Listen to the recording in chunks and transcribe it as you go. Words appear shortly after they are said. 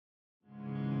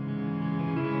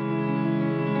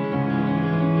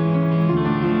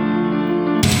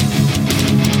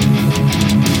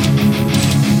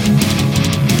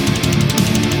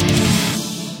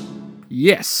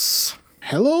Yes.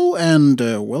 Hello and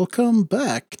welcome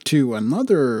back to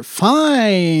another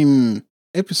fine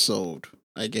episode,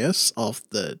 I guess, of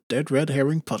the Dead Red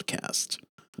Herring podcast.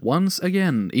 Once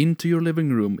again, into your living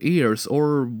room, ears,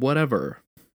 or whatever.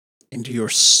 Into your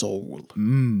soul.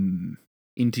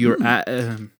 Into your...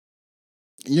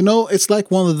 It's like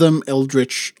one of them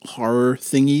eldritch horror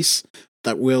thingies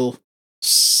that will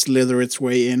slither its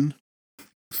way in.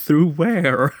 Through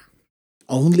where?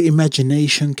 Only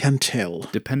imagination can tell.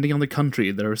 Depending on the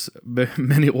country, there's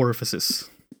many orifices.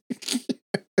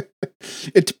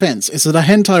 It depends. Is it a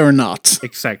hentai or not?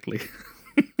 Exactly.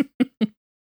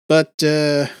 But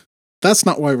that's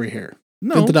not why we're here.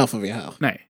 No. Inte därför vi är här.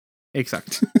 Nej.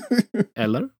 Exakt.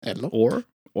 Eller? Eller? Or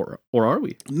are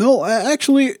we? No,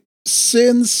 actually,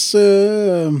 since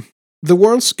the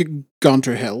world's gone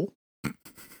to hell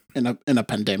in a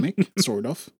pandemic, sort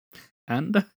of.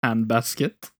 And a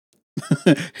handbasket.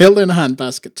 Hell in a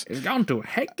handbasket. It's gone to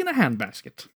heck in a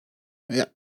handbasket. Yeah.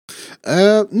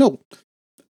 No.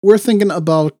 We're thinking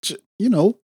about,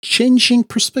 changing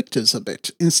perspectives a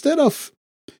bit. Instead of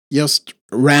just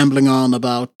rambling on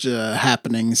about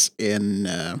happenings in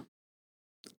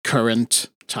current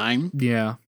time.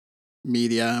 Yeah.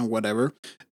 Media and whatever.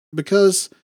 Because,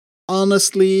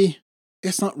 honestly,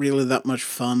 it's not really that much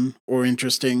fun or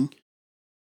interesting.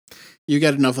 You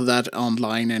get enough of that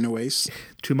online anyways.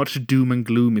 Too much doom and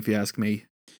gloom, if you ask me.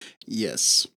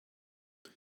 Yes.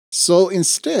 So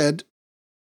instead,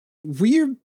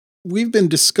 we've been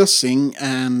discussing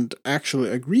and actually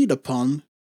agreed upon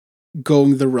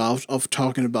going the route of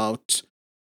talking about,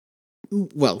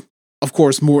 well, of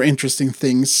course, more interesting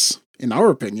things, in our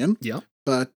opinion. Yeah.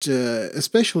 But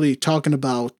especially talking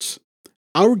about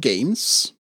our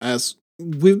games, as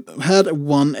we've had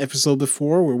one episode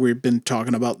before where we've been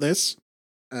talking about this.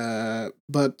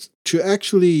 But to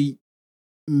actually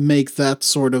make that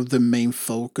sort of the main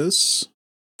focus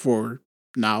for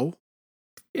now.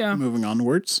 Yeah. Moving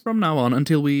onwards. From now on,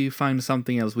 until we find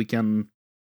something else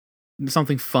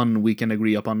something fun we can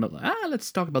agree upon.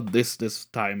 Let's talk about this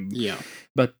time. Yeah.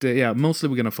 But mostly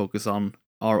we're gonna focus on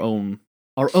our own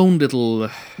little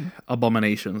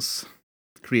abominations,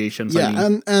 creations.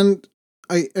 Yeah, and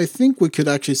I think we could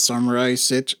actually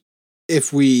summarize it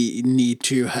if we need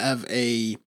to have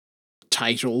a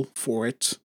title for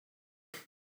it,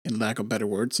 in lack of better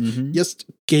words. Mm-hmm. Just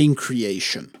game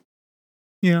creation.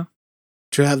 Yeah.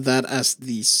 To have that as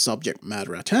the subject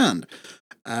matter at hand.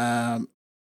 And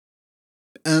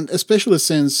especially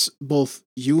since both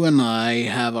you and I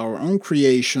have our own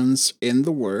creations in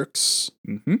the works.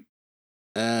 Mm-hmm.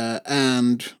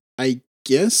 And I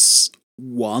guess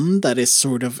one that is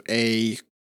sort of a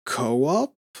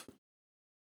co-op.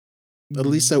 At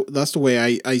least that's the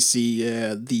way I see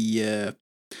the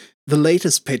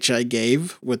latest pitch I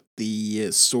gave with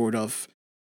the sort of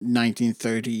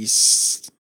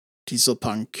 1930s diesel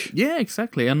punk. Yeah,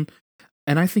 exactly. And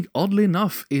I think oddly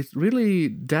enough, it really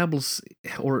dabbles,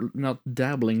 or not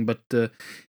dabbling, but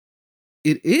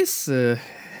it is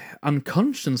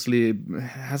unconsciously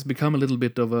has become a little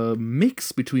bit of a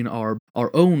mix between our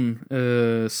own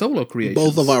solo creations.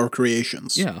 Both of our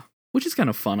creations. Yeah, which is kind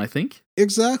of fun, I think.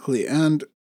 Exactly. And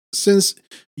since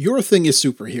your thing is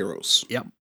superheroes. Yeah.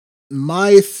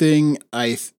 My thing,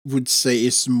 I would say,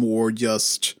 is more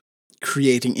just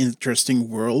creating interesting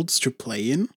worlds to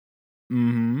play in.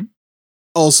 Mm-hmm.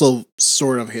 Also,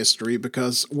 sort of history,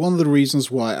 because one of the reasons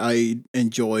why I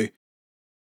enjoy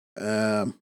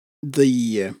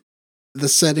the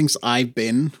settings I've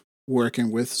been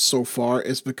working with so far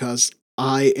is because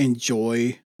I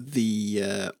enjoy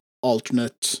the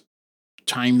alternate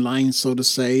timeline, so to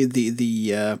say,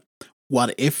 the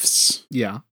what ifs.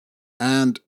 Yeah.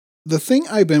 And the thing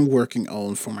I've been working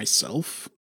on for myself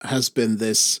has been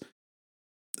this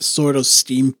sort of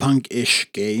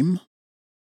steampunk-ish game,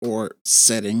 or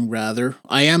setting, rather.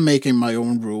 I am making my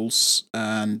own rules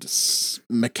and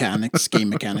game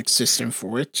mechanics system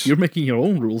for it. You're making your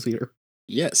own rules here.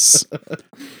 Yes.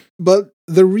 But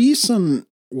the reason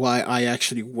why I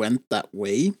actually went that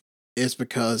way is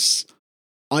because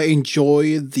I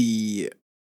enjoy the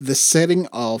setting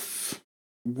of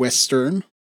Western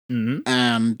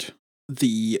and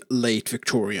the late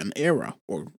Victorian era,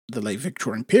 or the late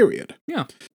Victorian period. Yeah.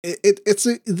 It's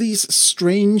these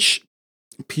strange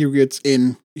periods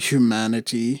in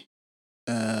humanity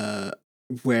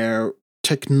where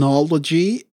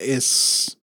technology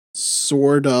is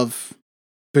sort of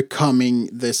becoming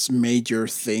this major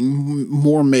thing,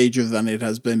 more major than it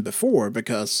has been before,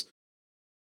 because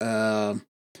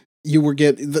you were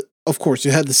of course,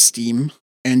 you had the steam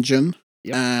engine.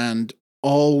 Yep. And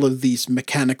all of these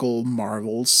mechanical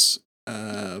marvels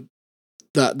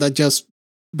that just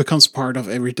becomes part of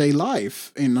everyday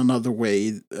life in another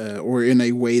way, or in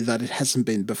a way that it hasn't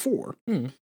been before.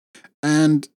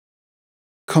 And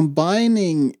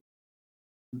combining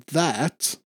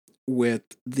that with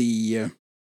the,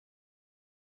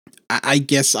 I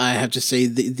guess I have to say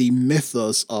the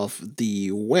mythos of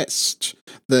the West,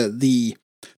 the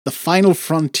final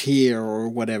frontier, or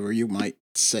whatever you might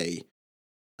say.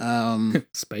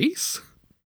 Space?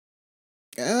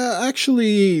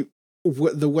 Actually,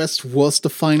 the West was the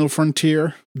final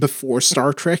frontier before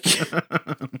Star Trek.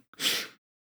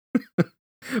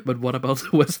 But what about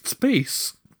the West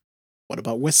space? What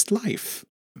about West life?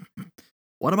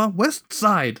 What about West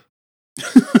side?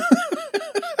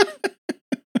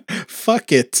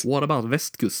 Fuck it. What about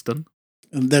västkusten?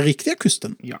 Den riktiga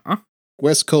kusten. Ja.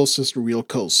 West coast is the real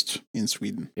coast in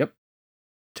Sweden. Yep.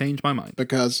 Change my mind.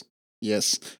 Because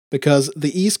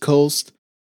the East Coast,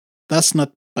 that's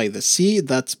not by the sea,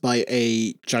 that's by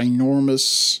a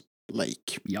ginormous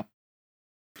lake. Yep.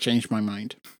 Change my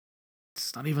mind.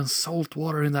 It's not even salt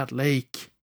water in that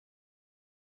lake.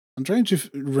 I'm trying to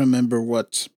remember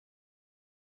what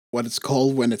it's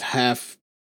called when it's half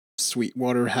sweet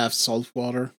water, half salt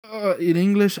water. In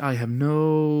English, I have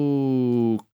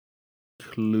no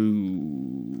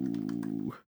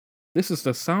clue. This is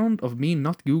the sound of me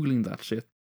not Googling that shit.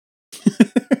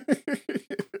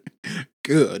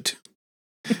 Good.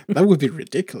 That would be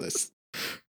ridiculous.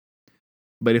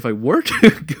 But if I were to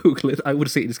Google it, I would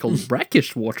say it's called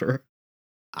brackish water.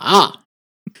 Ah!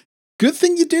 Good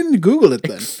thing you didn't Google it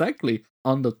then. Exactly.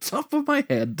 On the top of my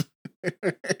head.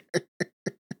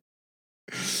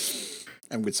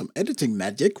 And with some editing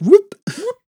magic, whoop!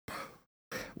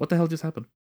 What the hell just happened?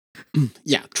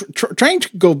 Yeah, trying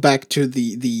to go back to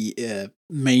the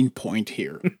main point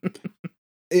here.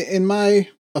 In my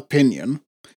opinion,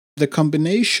 the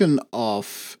combination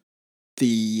of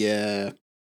the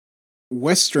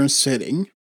Western setting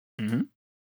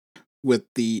with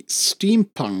the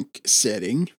steampunk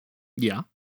setting, yeah,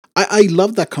 I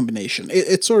love that combination.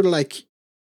 It's sort of like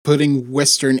putting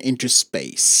Western into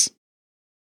space.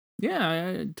 Yeah,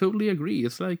 I totally agree.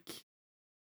 It's like,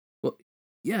 well,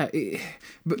 yeah,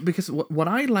 because what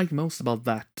I like most about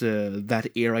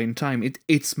that era in time,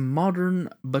 it's modern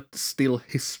but still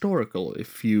historical.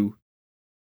 If you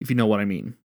know what I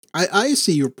mean. I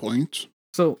see your point.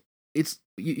 So it's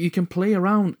you can play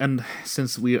around, and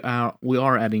since we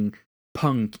are adding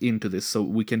punk into this, so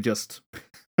we can just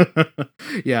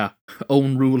yeah,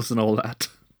 own rules and all that.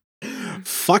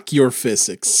 Fuck your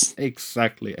physics.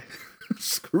 Exactly.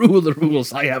 Screw the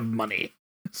rules, I have money.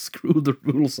 Screw the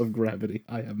rules of gravity,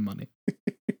 I have money.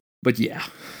 But yeah,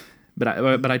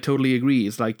 but I totally agree.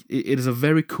 It's like it is a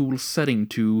very cool setting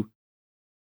to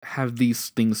have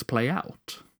these things play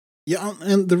out. Yeah,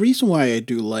 and the reason why I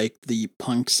do like the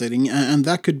punk setting, and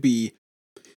that could be,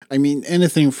 I mean,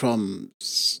 anything from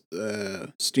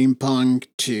steampunk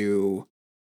to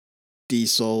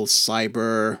diesel,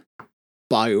 cyber,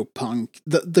 biopunk.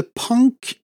 The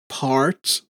punk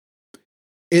part,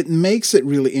 it makes it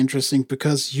really interesting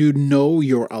because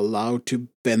you're allowed to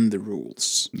bend the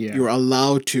rules. Yeah. You're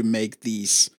allowed to make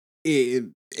these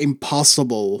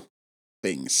impossible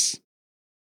things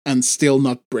and still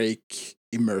not break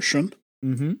immersion.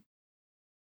 Mm-hmm.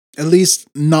 At least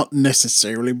not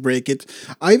necessarily break it.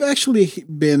 I've actually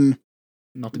been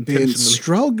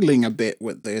struggling a bit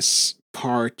with this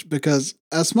part because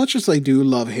as much as I do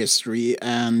love history,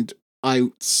 and I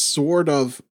sort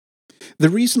of, the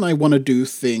reason I want to do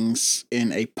things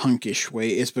in a punkish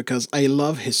way is because I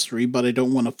love history, but I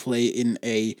don't want to play in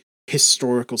a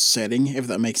historical setting, if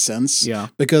that makes sense. Yeah.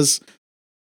 Because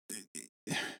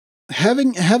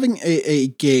having a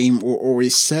game or a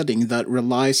setting that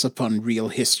relies upon real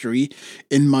history,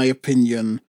 in my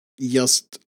opinion,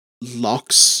 just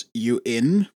locks you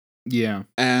in. Yeah.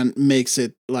 And makes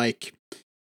it like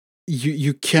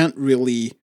you can't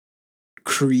really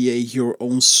create your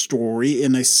own story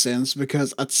in a sense,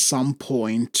 because at some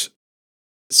point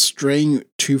straying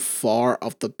too far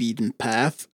off the beaten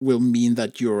path will mean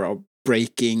that you're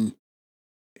breaking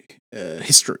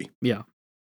history. Yeah.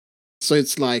 So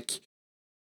it's like,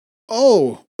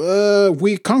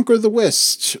 we conquer the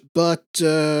West, but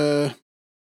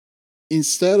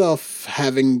instead of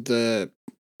having the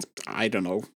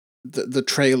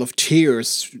Trail of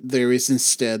Tears, there is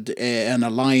instead an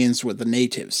alliance with the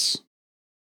natives.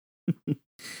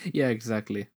 Yeah,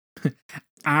 exactly.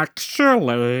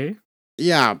 Actually.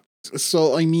 Yeah,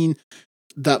 so I mean,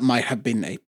 that might have been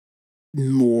a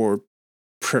more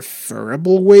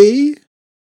preferable way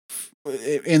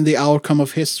in the outcome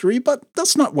of history, but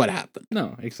that's not what happened.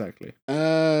 No, exactly.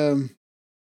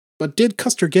 But did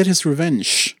Custer get his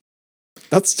revenge?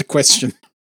 That's the question.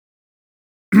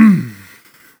 We'll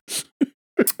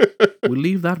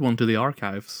leave that one to the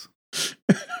archives.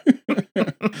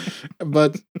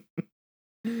 But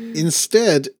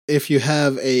instead, if you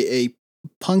have a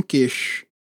punkish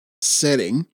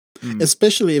setting,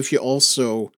 especially if you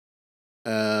also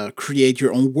create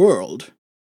your own world,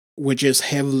 which is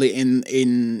heavily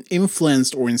in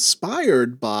influenced or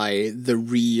inspired by the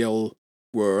real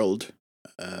world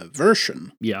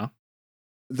version, Yeah.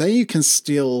 then you can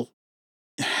still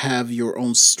have your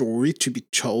own story to be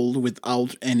told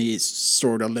without any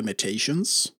sort of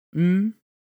limitations.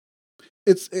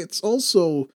 It's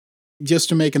also, just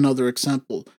to make another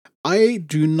example, I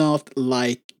do not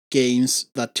like games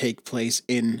that take place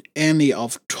in any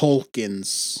of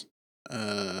Tolkien's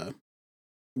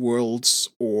worlds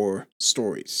or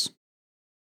stories.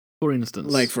 For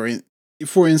instance. Like for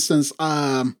instance,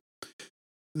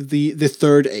 the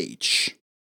Third Age.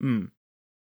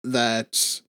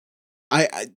 That I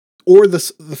or the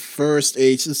First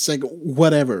Age, it's like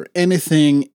whatever,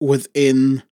 anything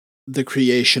within the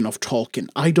creation of Tolkien.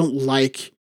 I don't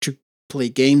like to play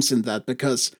games in that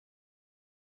because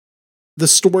the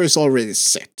story is already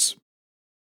set.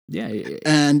 Yeah.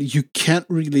 And you can't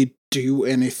really do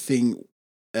anything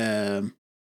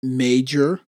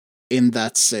major in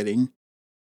that setting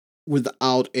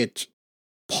without it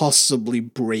possibly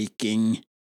breaking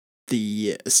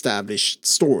the established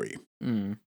story.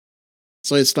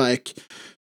 So it's like,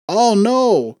 oh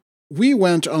no, we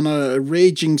went on a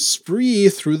raging spree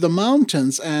through the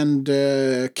mountains and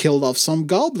killed off some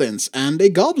goblins and a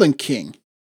goblin king.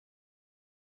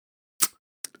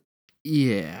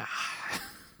 Yeah.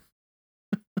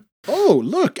 Oh,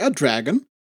 look, a dragon.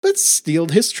 Let's steal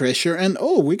his treasure and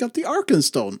oh, we got the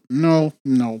Arkenstone. No.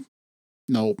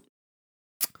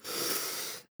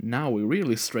 Now we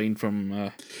really strained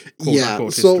from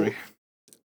quote-unquote history.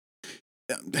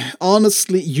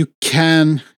 Honestly, you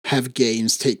can have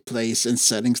games take place in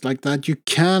settings like that. You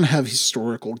can have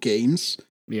historical games.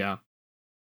 Yeah.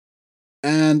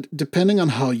 And depending on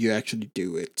how you actually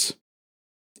do it,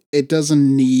 it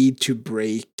doesn't need to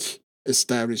break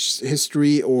established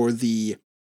history or the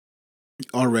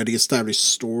already established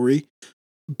story.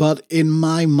 But in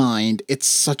my mind, it's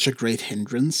such a great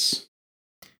hindrance.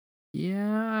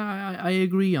 Yeah, I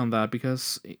agree on that,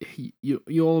 because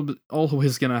you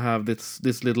always gonna have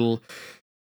this little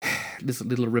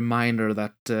reminder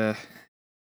that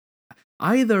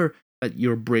either that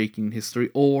you're breaking history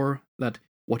or that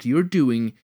what you're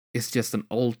doing is just an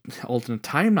alternate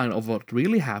timeline of what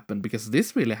really happened, because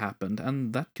this really happened,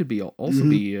 and that could be also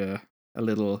be a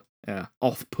little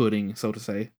off-putting, so to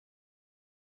say.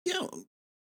 Yeah.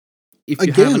 If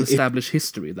you have an established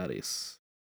history, that is.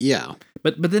 Yeah.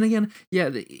 But then again, yeah,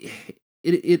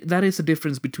 it that is a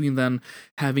difference between then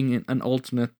having an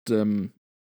alternate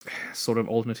sort of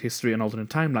alternate history and alternate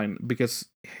timeline, because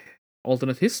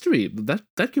alternate history,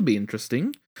 that could be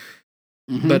interesting.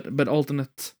 But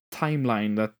alternate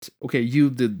timeline, that okay,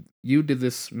 you did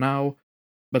this now,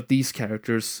 but these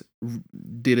characters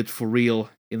did it for real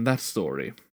in that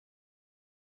story.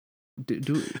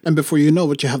 And before you know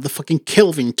it, you have the fucking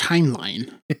Kelvin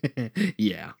timeline.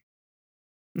 Yeah.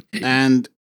 And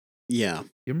yeah,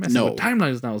 you're messing with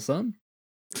timelines now, son.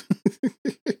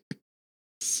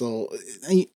 So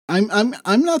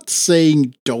I'm not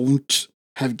saying don't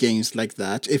have games like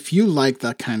that. If you like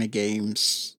that kind of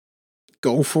games,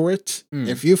 go for it.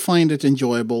 If you find it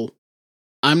enjoyable,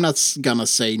 I'm not gonna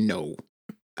say no.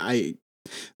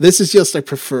 This is just I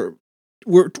prefer.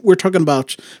 We're talking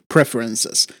about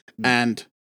preferences, and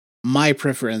my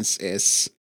preference is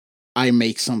I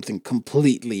make something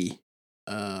completely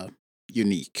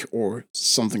unique or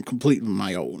something completely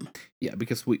my own. Yeah,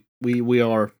 because we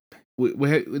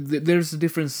there's a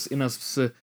difference in us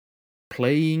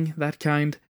playing that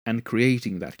kind and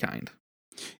creating that kind.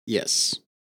 Yes.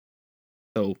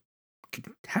 So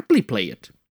happily play it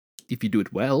if you do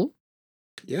it well.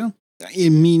 Yeah. I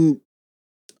mean,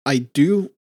 I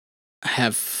do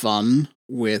have fun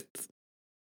with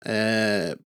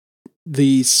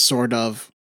these sort of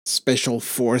special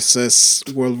forces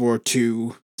World War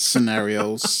II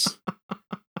scenarios.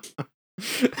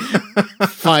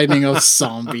 Fighting of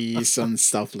zombies and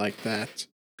stuff like that.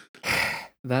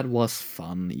 That was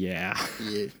fun, yeah.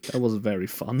 That was very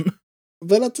fun.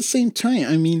 But at the same time,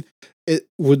 I mean,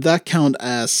 would that count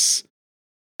as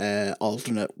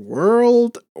alternate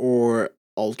world or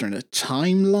alternate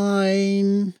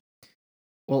timeline?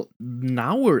 Well,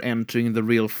 now we're entering the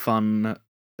real fun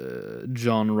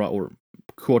genre, or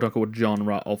quote-unquote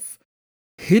genre, of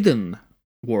hidden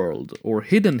world or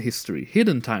hidden history,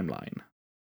 hidden timeline.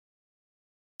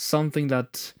 Something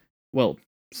that, well,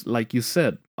 like you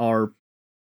said, are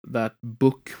that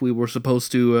book we were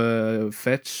supposed to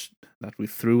fetch that we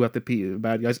threw at the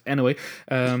bad guys. Anyway,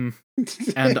 and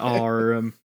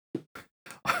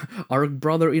our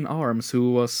brother in arms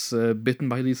who was bitten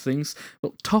by these things.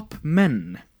 Well, top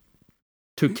men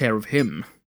took care of him.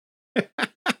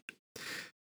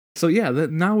 So yeah,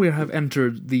 now we have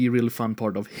entered the really fun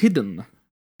part of hidden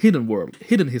world,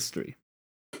 hidden history.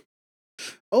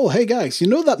 Oh, hey guys, you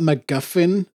know that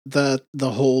MacGuffin that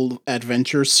the whole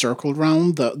adventure circled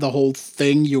around? The whole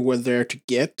thing you were there to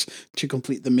get to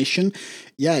complete the mission?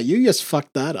 Yeah, you just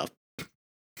fucked that up.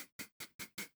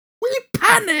 We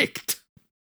panicked!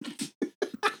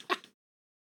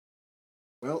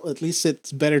 Well, at least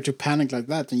it's better to panic like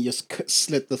that than just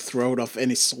slit the throat of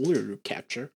any soldier you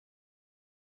capture.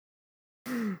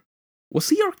 Was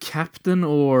he our captain,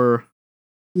 or...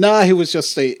 Nah, he was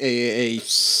just a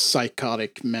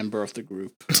psychotic member of the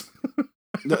group.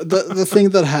 the thing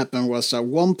that happened was that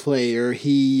one player,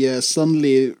 he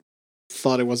suddenly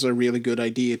thought it was a really good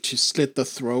idea to slit the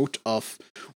throat of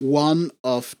one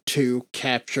of two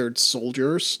captured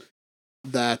soldiers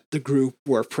that the group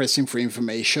were pressing for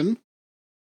information.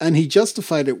 And he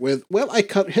justified it with, well, I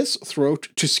cut his throat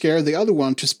to scare the other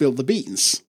one to spill the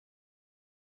beans.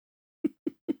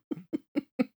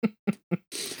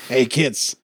 Hey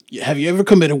kids, have you ever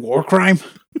committed a war crime?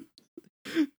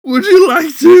 Would you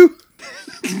like to?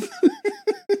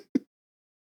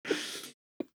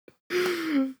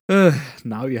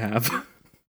 Now you have.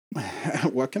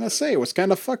 What can I say? It was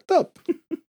kind of fucked up.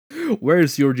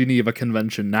 Where's your Geneva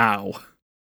Convention now?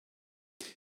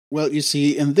 Well, you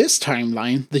see, in this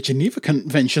timeline, the Geneva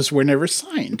Conventions were never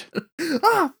signed.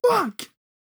 Ah, fuck!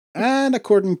 And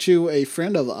according to a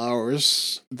friend of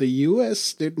ours, the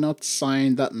US did not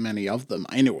sign that many of them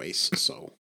anyways,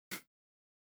 so...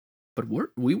 But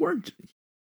we weren't...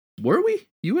 Were we?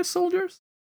 US soldiers?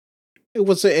 It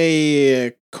was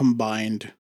a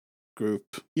combined group.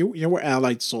 You were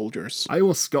Allied soldiers. I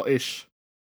was Scottish.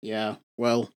 Yeah,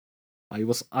 well... I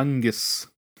was Angus.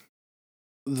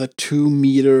 The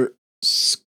 2-meter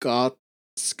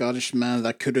Scottish man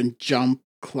that couldn't jump,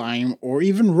 climb, or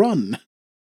even run.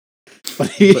 But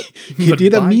he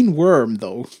did a mean worm,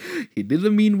 though. He did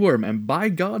a mean worm, and by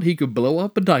God, he could blow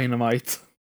up a dynamite.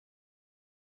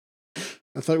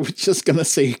 I thought we were just gonna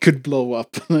say he could blow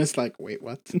up. And I was like, wait,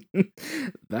 what?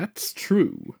 That's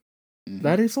true. Mm-hmm.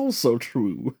 That is also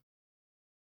true.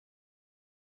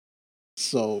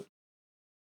 So...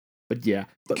 But yeah.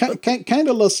 Kind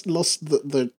of lost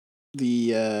the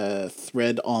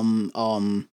thread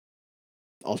on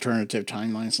alternative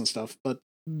timelines and stuff, but...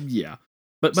 Yeah.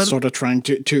 But sort of trying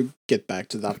to get back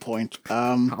to that point.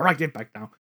 Alright, get back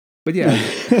now. But yeah.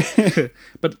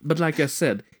 but like I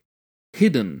said,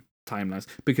 hidden timelines.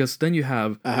 Because then you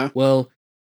have, well,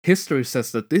 history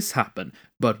says that this happened,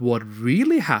 but what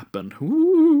really happened?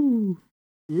 Ooh,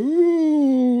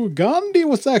 Gandhi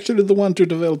was actually the one to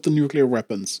develop the nuclear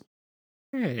weapons.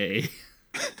 Hey.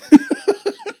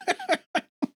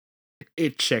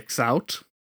 It checks out.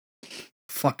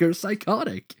 Fucker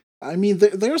psychotic. I mean,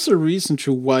 there's a reason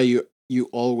to why you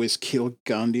always kill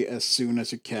Gandhi as soon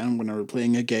as you can whenever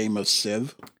playing a game of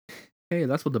Civ. Hey,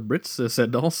 that's what the Brits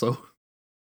said also.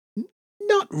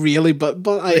 Not really, but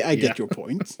I get your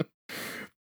point.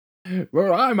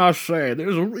 Well, I must say,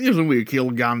 there's a reason we kill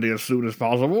Gandhi as soon as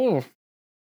possible.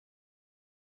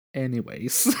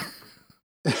 Anyways.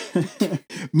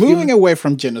 Moving away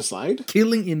from genocide.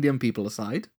 Killing Indian people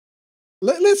aside.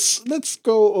 Let's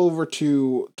go over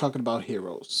to talking about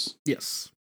heroes. Yes.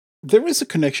 There is a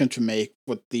connection to make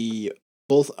with the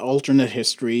both alternate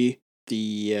history,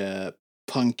 the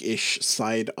punk-ish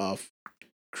side of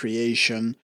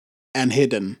creation, and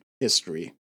hidden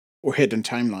history, or hidden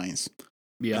timelines.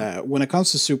 Yeah. When it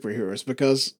comes to superheroes,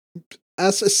 because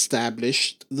as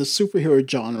established, the superhero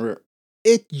genre,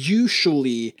 it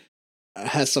usually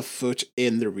has a foot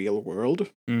in the real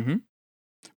world. Mm-hmm.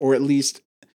 Or at least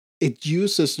it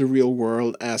uses the real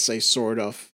world as a sort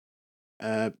of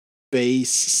base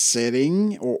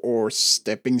setting or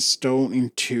stepping stone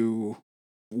into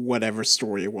whatever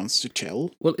story it wants to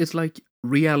tell. Well, it's like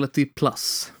reality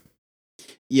plus.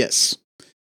 Yes.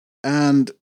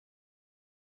 And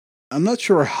I'm not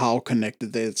sure how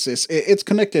connected this is. It's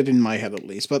connected in my head at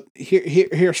least, but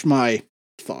here's my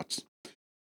thoughts.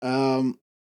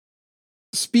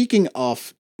 Speaking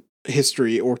of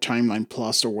history or timeline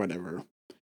plus or whatever,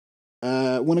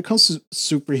 when it comes to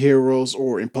superheroes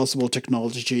or impossible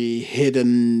technology,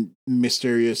 hidden,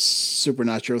 mysterious,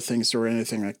 supernatural things or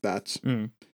anything like that,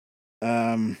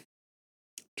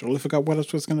 totally forgot what I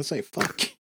was going to say.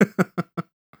 Fuck.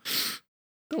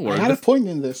 Don't worry. I had a point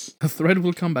in this. The thread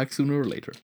will come back sooner or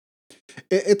later.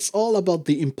 It's all about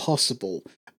the impossible.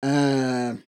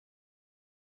 And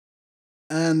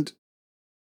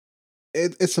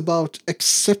it's about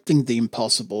accepting the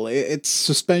impossible. It's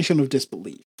suspension of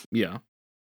disbelief. Yeah.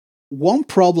 One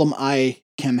problem I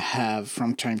can have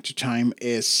from time to time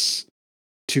is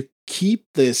to keep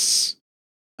this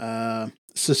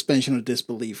suspension of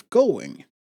disbelief going.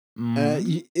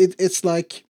 It's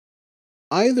like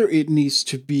either it needs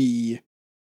to be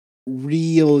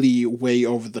really way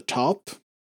over the top,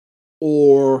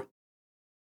 or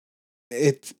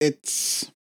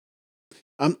it's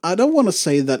I don't want to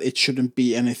say that it shouldn't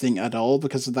be anything at all,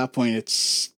 because at that point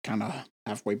it's kind of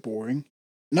halfway boring.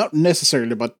 Not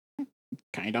necessarily, but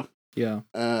kind of. Yeah.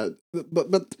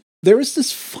 But there is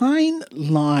this fine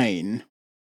line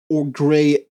or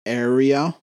gray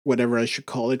area, whatever I should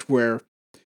call it, where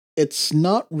it's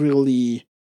not really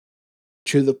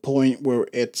to the point where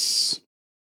it's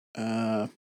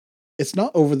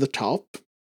not over the top,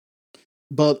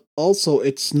 but also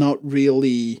it's not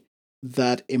really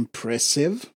that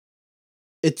impressive.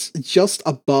 It's just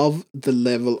above the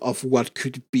level of what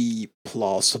could be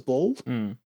plausible,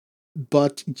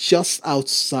 but just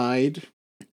outside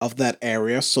of that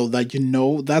area, so that you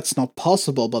know that's not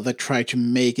possible, but they try to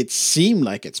make it seem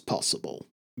like it's possible.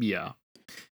 Yeah.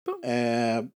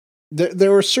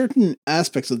 There are certain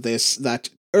aspects of this that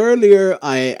earlier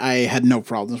I had no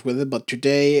problems with it, but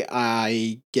today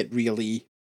I get really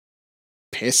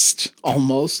pissed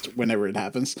almost whenever it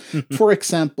happens. For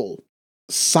example,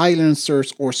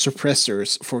 silencers or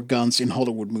suppressors for guns in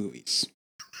Hollywood movies.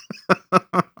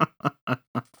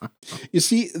 You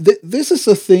see, this is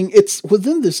a thing. It's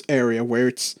within this area where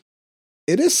it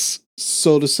is,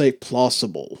 so to say,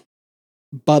 plausible,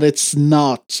 but it's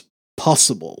not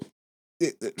possible.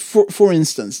 For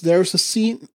instance, there's a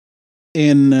scene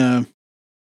in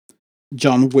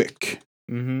John Wick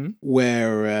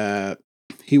where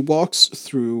he walks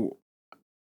through.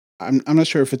 I'm not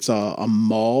sure if it's a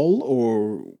mall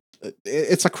or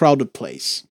it's a crowded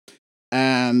place,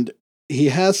 and he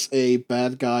has a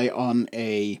bad guy on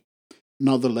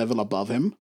another level above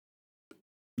him.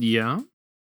 Yeah.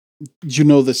 You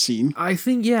know the scene? I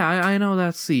think, yeah, I know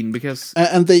that scene, because...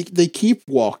 And they keep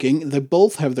walking, they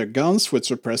both have their guns with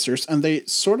suppressors, and they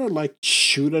sort of like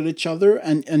shoot at each other,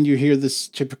 and you hear this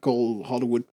typical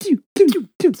Hollywood...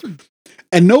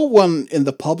 And no one in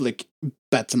the public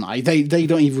bats an eye, they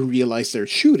don't even realize they're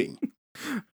shooting.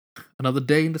 Another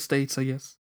day in the States, I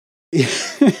guess.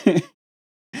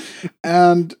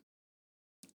 And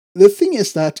the thing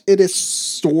is that it is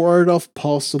sort of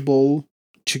possible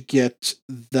to get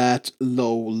that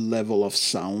low level of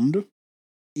sound,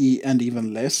 and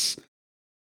even less.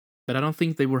 But I don't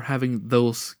think they were having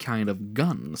those kind of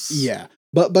guns. Yeah,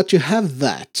 but to have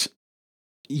that,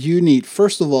 you need,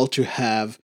 first of all, to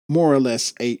have more or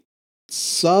less a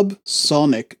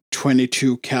subsonic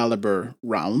 22 caliber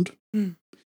round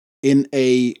in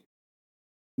a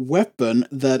weapon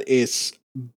that is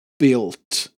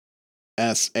built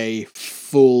as a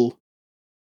fully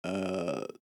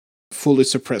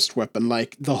suppressed weapon.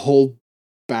 Like, the whole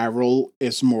barrel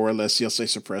is more or less just a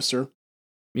suppressor.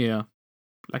 Yeah.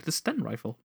 Like the Sten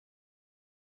rifle.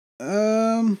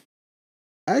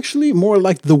 Actually, more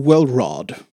like the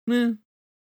Welrod. Yeah.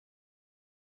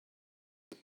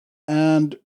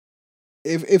 And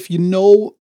if you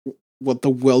know what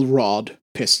the Welrod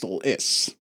pistol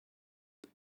is,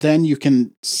 then you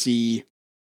can see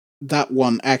that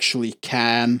one actually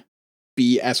can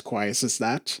be as quiet as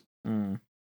that.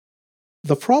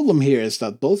 The problem here is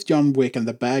that both John Wick and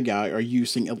the bad guy are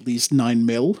using at least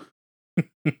 9mm.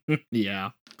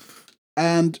 Yeah.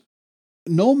 And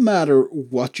no matter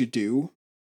what you do,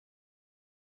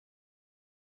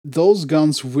 those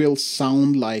guns will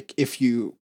sound like if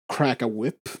you crack a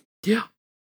whip. Yeah.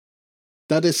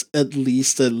 That is at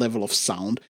least a level of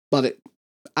sound. But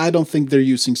I don't think they're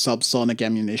using subsonic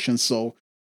ammunition, so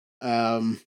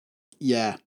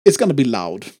yeah, it's gonna be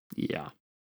loud. Yeah.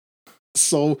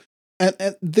 So,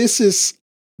 and this is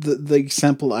the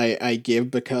example I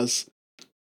give, because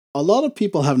a lot of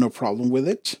people have no problem with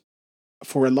it.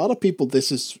 For a lot of people,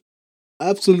 this is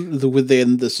absolutely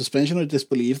within the suspension of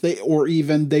disbelief. They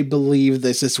believe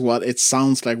this is what it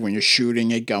sounds like when you're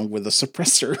shooting a gun with a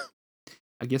suppressor.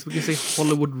 I guess we can say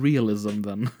Hollywood realism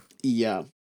then. Yeah.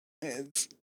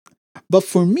 But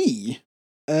for me,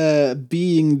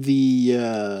 being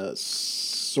the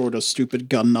sort of stupid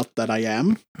gun nut that I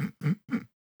am,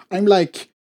 I'm like,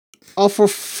 oh, for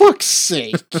fuck's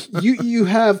sake! you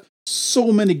have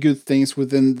so many good things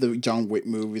within the John Wick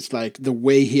movies, like the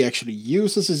way he actually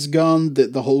uses his gun,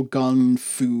 the whole gun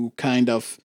fu kind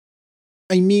of.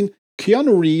 I mean,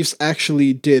 Keanu Reeves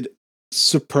actually did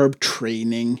superb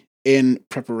training in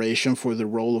preparation for the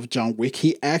role of John Wick.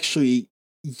 He actually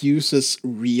uses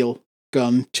real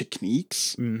gun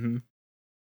techniques. Mm-hmm.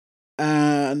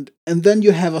 And then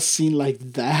you have a scene like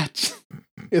that.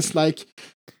 It's like,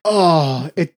 oh,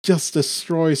 it just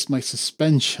destroys my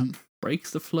suspension.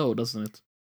 Breaks the flow, doesn't it?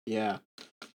 Yeah.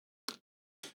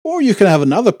 Or you can have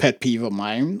another pet peeve of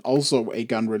mine, also a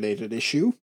gun-related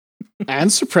issue,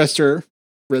 and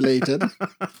suppressor-related.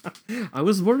 I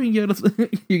was worrying you're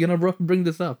gonna bring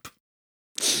this up.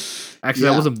 Actually,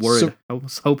 I wasn't worried. I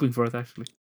was hoping for it, actually.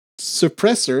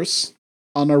 Suppressors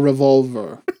on a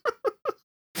revolver.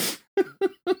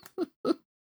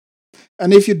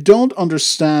 And if you don't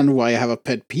understand why I have a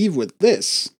pet peeve with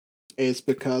this, it's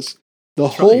because the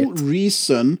whole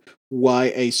reason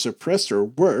why a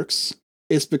suppressor works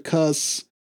is because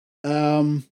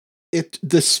it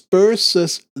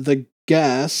disperses the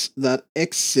gas that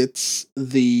exits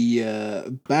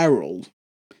the barrel.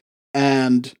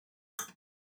 And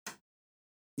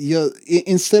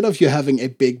instead of you having a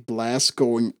big blast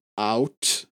going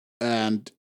out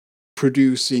and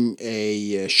producing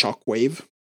a shockwave,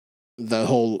 the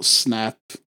whole snap,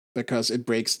 because it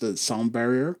breaks the sound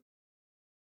barrier,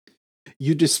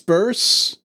 you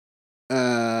disperse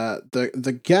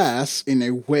the gas in a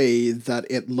way that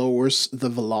it lowers the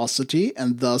velocity,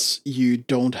 and thus you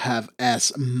don't have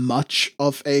as much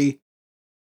of a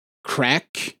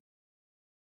crack.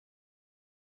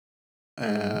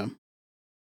 I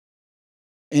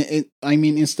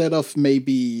mean, instead of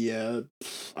maybe I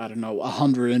don't know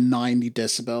 190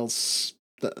 decibels,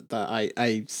 that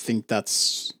I think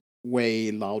that's way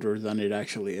louder than it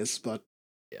actually is. But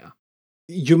yeah,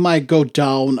 you might go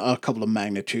down a couple of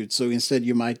magnitudes. So instead,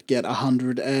 you might get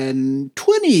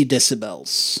 120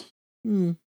 decibels.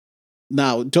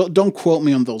 Now, don't quote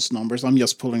me on those numbers. I'm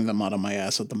just pulling them out of my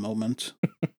ass at the moment.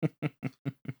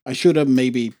 I should have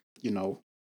maybe,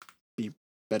 be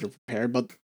better prepared,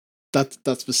 but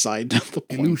that's beside the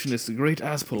point. Illusion is a great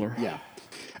ass puller. Yeah.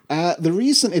 The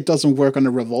reason it doesn't work on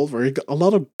a revolver, a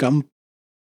lot of gun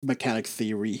mechanic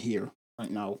theory here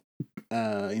right now,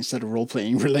 instead of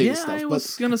role-playing related stuff. I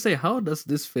was gonna say, how does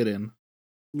this fit in?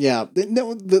 Yeah,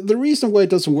 the reason why it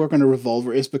doesn't work on a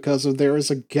revolver is because there is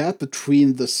a gap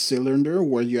between the cylinder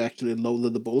where you actually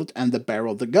loaded the bullet and the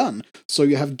barrel of the gun. So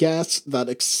you have gas that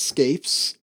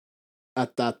escapes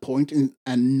at that point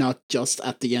and not just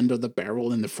at the end of the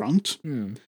barrel in the front.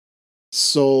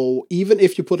 So even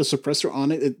if you put a suppressor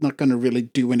on it, it's not going to really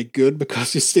do any good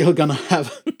because you're still going to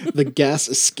have the gas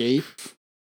escape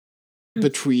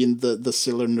between the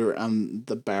cylinder and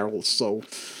the barrel. So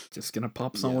just going to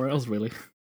pop somewhere else, really.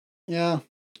 Yeah.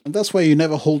 And that's why you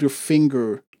never hold your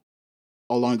finger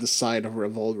along the side of a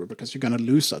revolver, because you're going to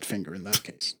lose that finger in that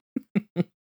case.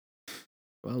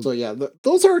 Well, so yeah,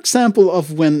 those are example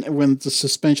of when the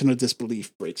suspension of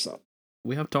disbelief breaks up.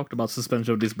 We have talked about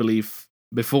suspension of disbelief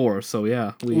before, so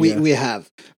yeah, we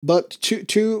have. But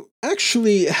to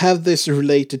actually have this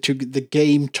related to the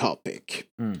game topic,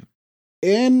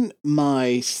 in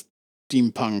my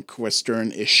steampunk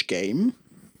western-ish game,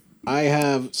 I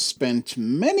have spent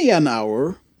many an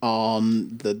hour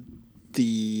on the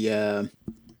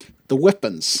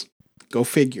weapons. Go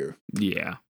figure.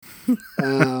 Yeah.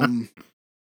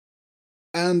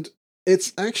 And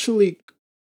it's actually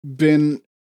been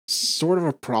sort of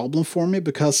a problem for me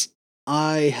because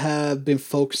I have been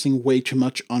focusing way too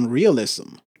much on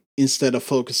realism instead of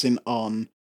focusing on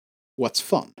what's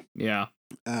fun. Yeah.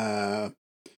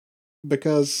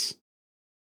 Because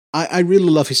I really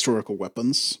love historical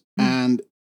weapons, and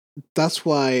that's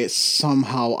why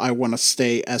somehow I want to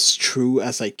stay as true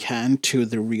as I can to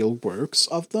the real works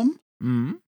of them.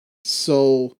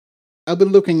 So I've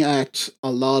been looking at a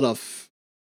lot of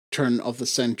turn of the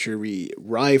century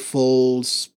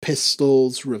rifles,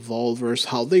 pistols, revolvers,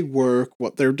 how they work,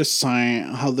 what their design,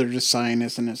 how their design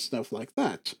is, and stuff like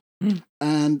that.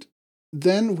 And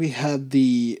then we had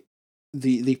the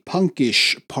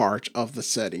punkish part of the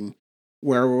setting,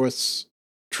 where I was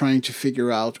trying to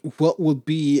figure out what would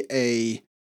be a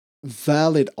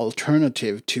valid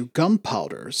alternative to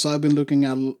gunpowder. So I've been looking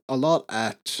at a lot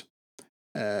at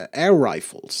air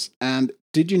rifles. And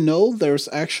did you know there's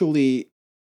actually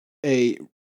a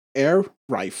air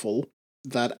rifle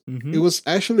that it was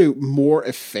actually more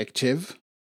effective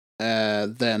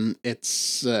than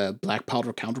its black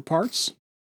powder counterparts?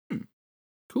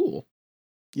 Cool.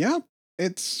 Yeah,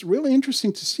 it's really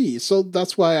interesting to see. So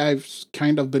that's why I've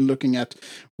kind of been looking at,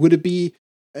 would it be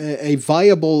a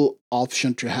viable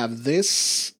option to have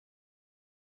this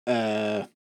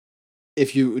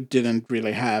if you didn't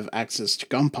really have access to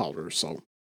gunpowder, so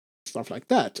stuff like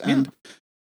that. And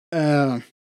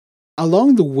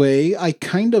along the way, I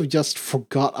kind of just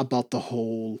forgot about the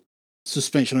whole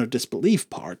suspension of disbelief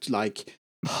part. Like,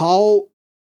 how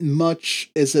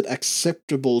much is it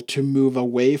acceptable to move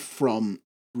away from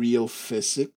real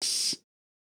physics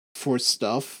for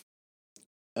stuff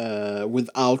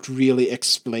without really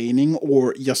explaining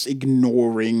or just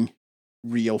ignoring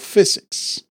real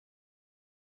physics?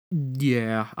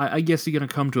 Yeah, I guess you're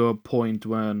gonna come to a point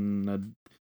when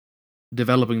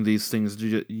developing these things,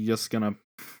 you're just gonna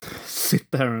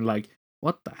sit there and like,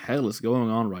 what the hell is going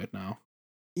on right now?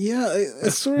 Yeah,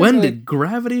 it's sort When of did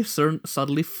gravity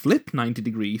suddenly flip 90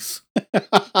 degrees?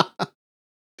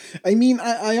 I mean,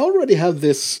 I already have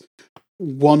this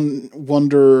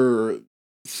wonder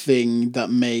thing that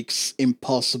makes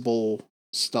impossible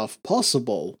stuff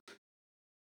possible.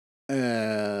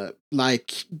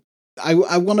 Like,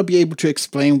 I want to be able to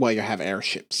explain why you have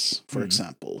airships, for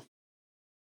example.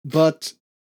 But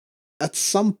at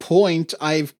some point,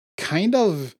 I've kind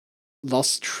of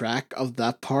lost track of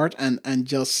that part and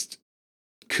just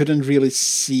couldn't really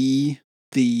see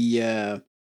the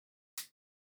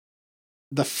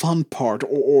fun part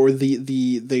or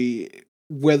the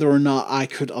whether or not I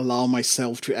could allow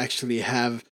myself to actually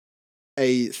have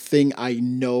a thing I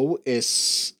know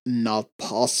is not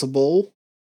possible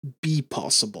be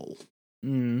possible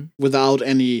without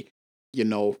any,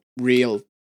 real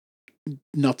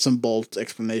nuts and bolts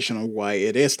explanation of why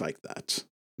it is like that.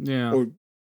 Yeah. Or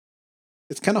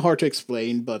it's kind of hard to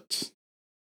explain, but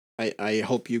I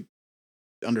hope you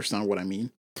understand what I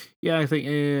mean. Yeah, I think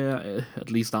at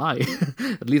least I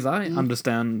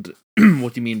understand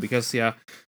what you mean, because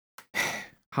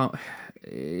how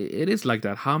it is like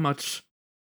that. How much,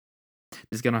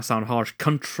 it's gonna sound harsh,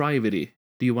 contrivity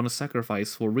do you want to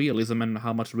sacrifice for realism, and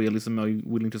how much realism are you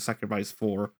willing to sacrifice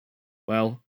for,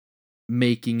 well,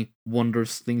 making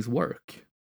wondrous things work?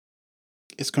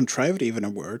 Is contrived even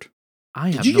a word?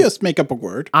 Did you just make up a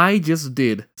word? I just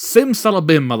did.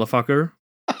 Simsalabim, motherfucker.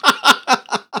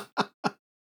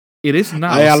 It is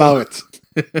now. I allow it.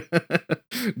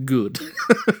 Good.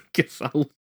 Guess I'll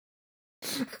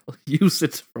use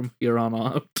it from here on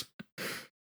out.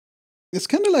 It's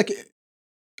kind of like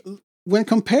when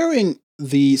comparing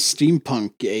the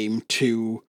steampunk game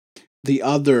to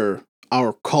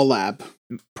our collab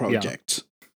project,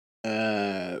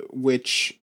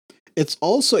 which it's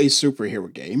also a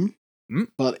superhero game,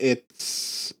 but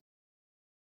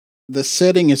the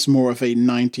setting is more of a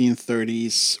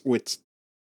 1930s with,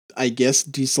 I guess,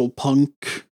 diesel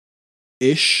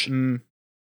punk-ish to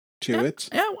it.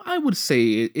 Yeah, I would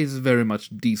say it is very much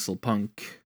diesel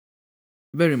punk.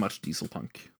 Very much diesel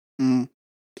punk.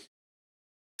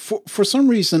 For some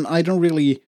reason, I don't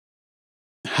really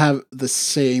have the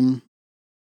same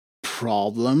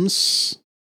problems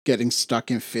getting stuck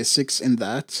in physics in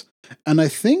that. And I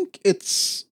think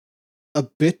it's a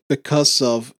bit because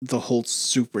of the whole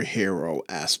superhero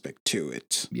aspect to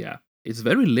it. Yeah, it's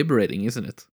very liberating, isn't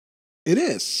it? It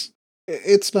is.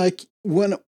 It's like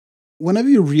whenever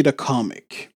you read a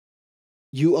comic,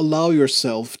 you allow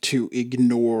yourself to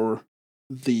ignore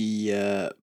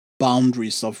the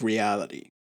boundaries of reality.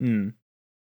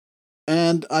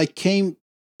 And I came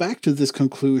back to this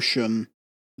conclusion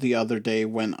the other day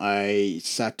when I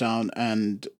sat down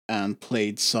and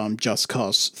played some Just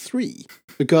Cause 3.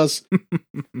 Because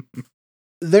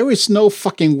there is no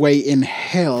fucking way in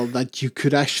hell that you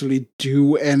could actually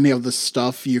do any of the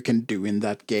stuff you can do in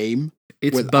that game.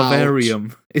 It's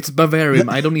Bavarium. It's Bavarium.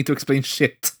 I don't need to explain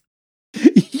shit.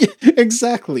 Yeah,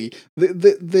 exactly.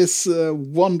 This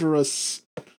wondrous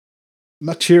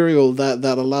material that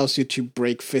allows you to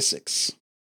break physics.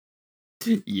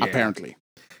 Yeah. Apparently.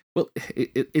 Well,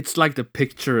 it's like the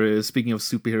picture, speaking of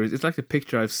superheroes, it's like the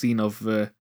picture I've seen of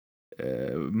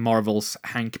Marvel's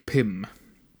Hank Pym.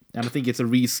 And I think it's a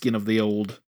reskin of the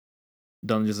old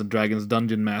Dungeons and Dragons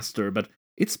Dungeon Master, but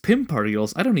it's Pym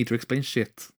particles. I don't need to explain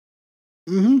shit.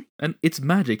 And it's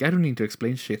magic. I don't need to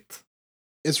explain shit.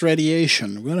 It's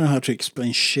radiation. We don't know how to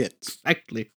explain shit.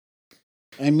 Exactly.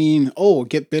 I mean,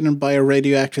 get bitten by a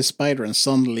radioactive spider and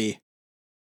suddenly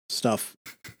stuff.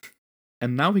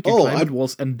 And now we can climb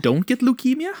walls and don't get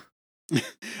leukemia?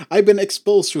 I've been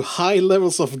exposed to high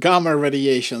levels of gamma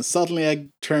radiation. Suddenly I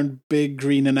turned big,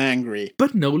 green, and angry.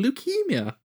 But no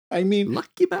leukemia. I mean,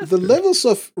 lucky bastard. The levels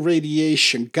of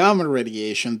radiation, gamma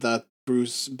radiation, that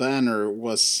Bruce Banner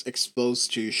was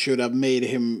exposed to should have made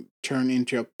him turn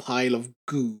into a pile of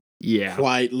goo. Yeah.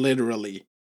 Quite literally.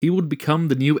 He would become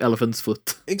the new elephant's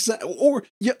foot. Exactly. Or,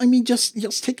 yeah, I mean,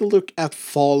 just take a look at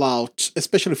Fallout,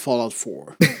 especially Fallout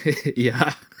 4.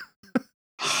 Yeah.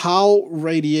 How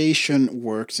radiation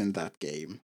works in that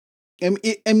game.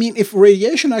 I mean, if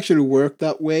radiation actually worked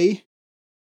that way,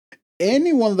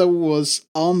 anyone that was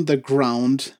on the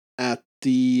ground at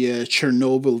the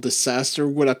Chernobyl disaster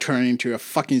would have turned into a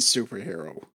fucking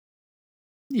superhero.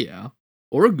 Yeah.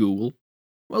 Or a ghoul.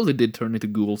 Well, they did turn into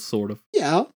ghouls, sort of.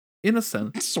 Yeah. In a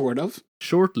sense. Sort of.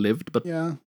 Short-lived, but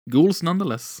yeah. Ghouls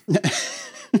nonetheless.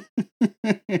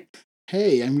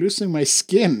 Hey, I'm losing my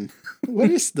skin. What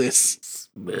is this?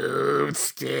 Smooth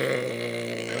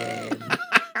skin.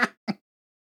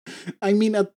 I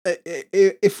mean,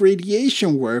 if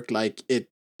radiation worked like it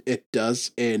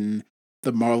does in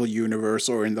the Marvel universe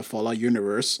or in the Fallout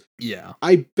universe, yeah,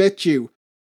 I bet you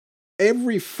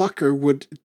every fucker would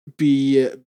be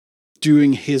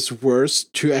doing his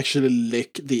worst to actually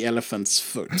lick the elephant's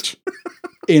foot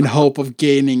in hope of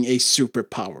gaining a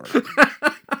superpower.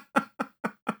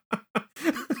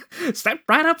 Step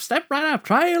right up,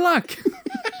 try your luck.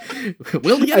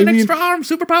 Will you get an extra arm,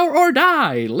 superpower, or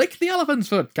die? Lick the elephant's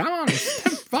foot. Come on,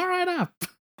 step right up.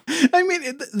 I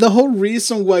mean, the whole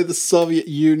reason why the Soviet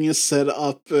Union set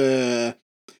up a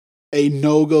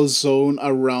no-go zone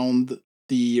around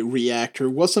the reactor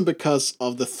wasn't because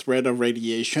of the threat of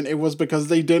radiation. It was because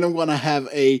they didn't want to have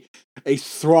a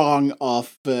throng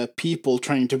of people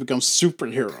trying to become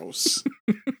superheroes.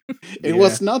 It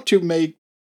was not to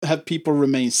have people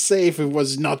remain safe. It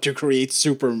was not to create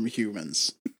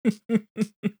superhumans.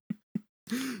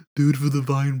 Do it for the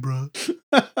vine, bro.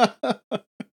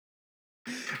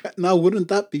 Now, wouldn't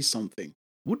that be something?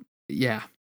 Yeah,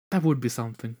 that would be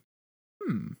something.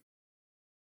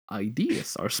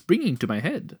 Ideas are springing to my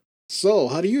head. So,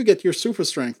 how do you get your super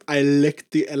strength? I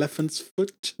licked the elephant's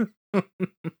foot.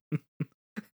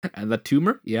 And the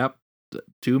tumor? Yep, the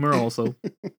tumor also.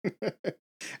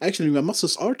 Actually, my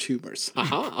muscles are tumors.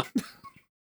 Haha.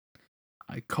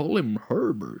 I call him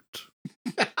Herbert.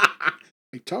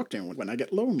 I talk to him when I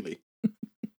get lonely.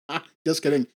 Just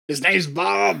kidding. His name's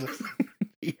Bob.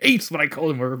 He hates when I call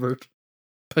him Herbert.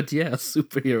 But yeah,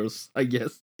 superheroes, I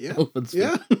guess. Yeah.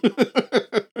 Yeah.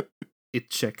 It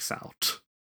checks out.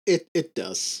 It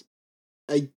does.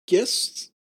 I guess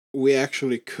we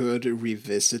actually could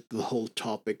revisit the whole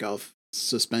topic of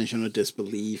suspension of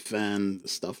disbelief and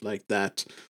stuff like that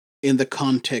in the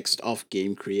context of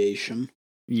game creation.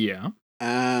 Yeah.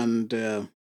 And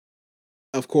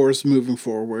of course, moving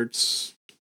forwards,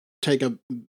 take a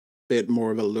bit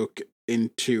more of a look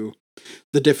into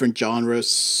the different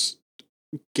genres,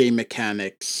 game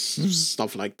mechanics,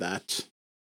 stuff like that.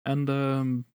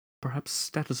 And perhaps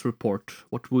status report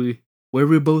where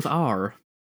we both are.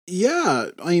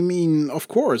 Yeah, I mean, of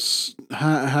course,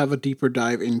 have a deeper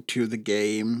dive into the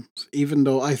game, even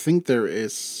though I think there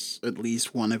is at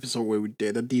least one episode where we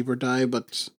did a deeper dive,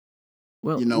 but...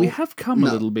 Well, we have come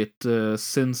a little bit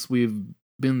since we've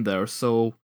been there,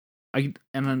 so I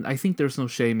think there's no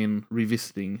shame in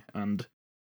revisiting and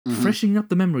freshening up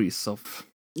the memories of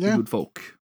the good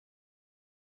folk.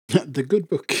 The good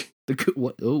book. The good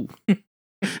what? Oh.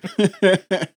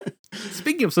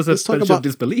 Speaking of suspension of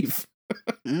disbelief.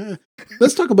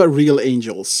 Let's talk about Real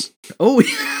Angels. Oh,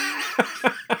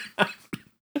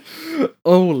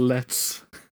 oh, let's.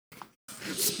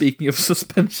 Speaking of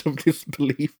suspension of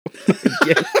disbelief.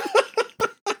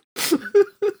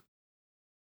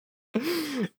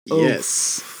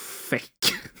 Yes. Oh,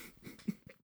 fake.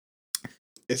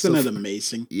 Isn't it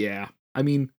amazing? Yeah. I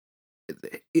mean,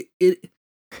 it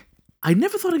I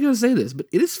never thought I was going to say this, but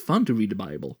it is fun to read the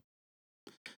Bible.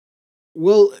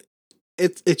 Well,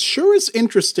 it sure is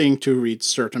interesting to read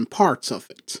certain parts of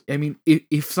it. I mean,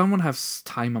 if someone has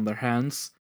time on their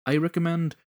hands, I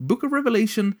recommend Book of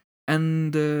Revelation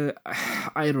and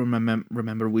I don't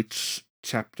remember which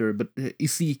chapter, but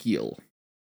Ezekiel.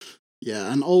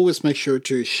 Yeah, and always make sure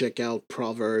to check out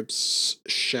Proverbs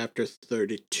chapter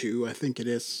 32, I think it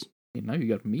is. Hey, now you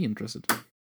got me interested.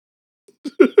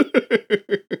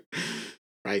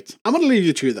 Right. I'm going to leave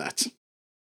you to that.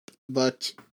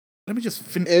 But... let me just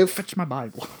fetch my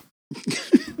Bible.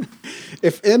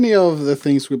 If any of the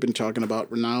things we've been talking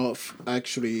about now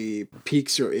actually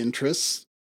piques your interest,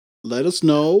 let us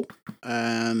know,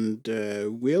 and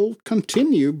we'll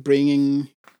continue bringing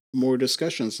more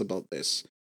discussions about this.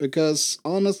 Because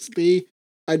honestly,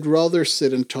 I'd rather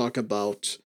sit and talk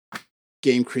about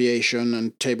game creation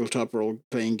and tabletop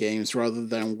role-playing games rather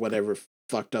than whatever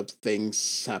fucked up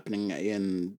things happening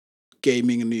in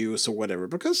gaming news or whatever,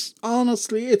 because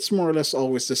honestly, it's more or less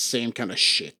always the same kind of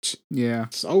shit. Yeah.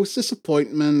 It's always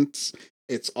disappointments,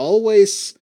 it's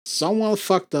always someone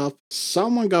fucked up,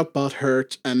 someone got butt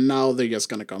hurt, and now they're just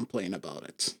gonna complain about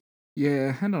it.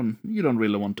 Yeah, you don't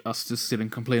really want us to sit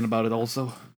and complain about it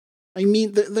also. I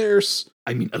mean,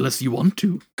 unless you want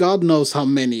to. God knows how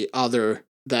many other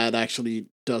that actually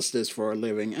does this for a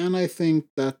living, and I think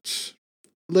that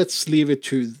let's leave it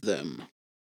to them.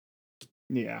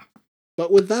 Yeah.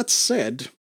 But with that said,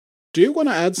 do you want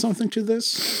to add something to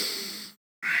this?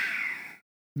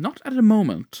 Not at the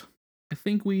moment. I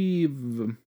think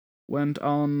we've went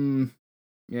on,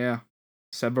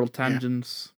 several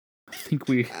tangents. I think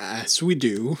as we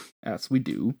do.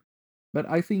 But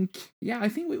I think,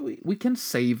 we can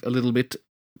save a little bit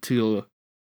till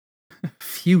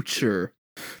future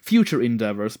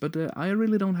endeavors. But I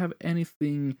really don't have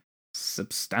anything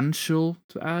substantial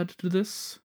to add to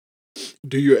this.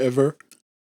 Do you ever?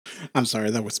 I'm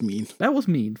sorry, that was mean. That was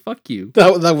mean. Fuck you.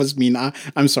 That was mean.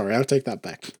 I'm sorry, I'll take that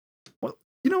back. Well,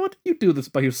 you know what? You do this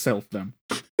by yourself then.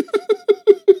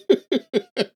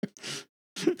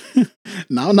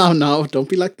 No, don't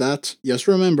be like that. Just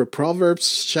remember,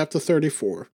 Proverbs chapter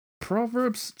 34.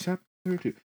 Proverbs chapter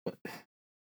 32.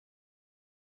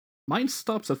 Mine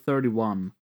stops at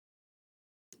 31.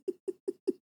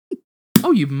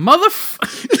 Oh, you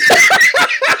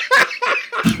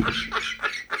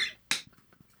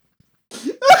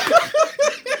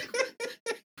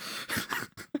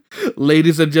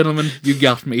Ladies and gentlemen, you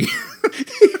got me.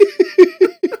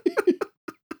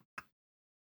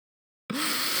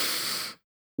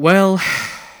 Well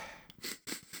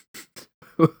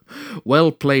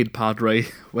played, Padre.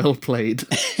 Well played.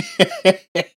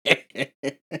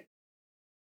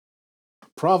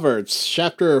 Proverbs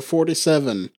chapter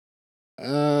 47.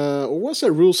 What's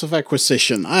the rules of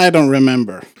acquisition? I don't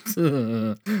remember.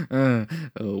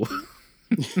 Oh.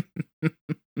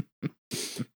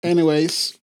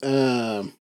 Anyways, as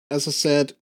I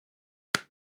said,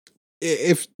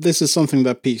 if this is something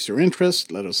that piques your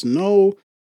interest, let us know.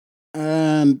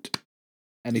 And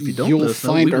if you don't, you'll let us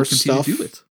know, find we will our continue stuff. to do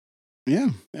it. Yeah,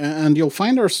 and you'll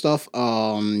find our stuff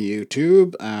on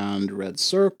YouTube and Red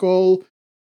Circle,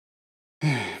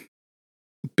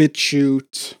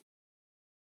 BitChute.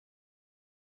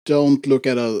 Don't look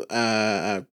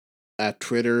at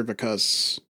Twitter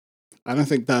because I don't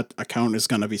think that account is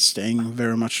gonna be staying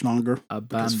very much longer.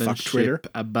 Abandon ship. Twitter.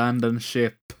 Abandon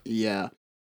ship. Yeah.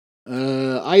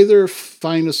 Either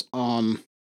find us on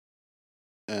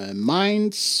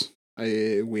Minds.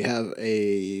 We have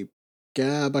a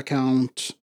Gab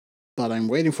account, but I'm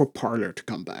waiting for Parler to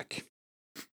come back.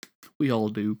 We all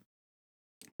do.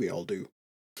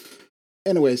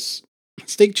 Anyways,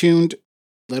 stay tuned.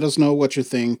 Let us know what you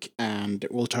think, and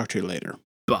we'll talk to you later.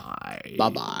 Bye.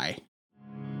 Bye-bye.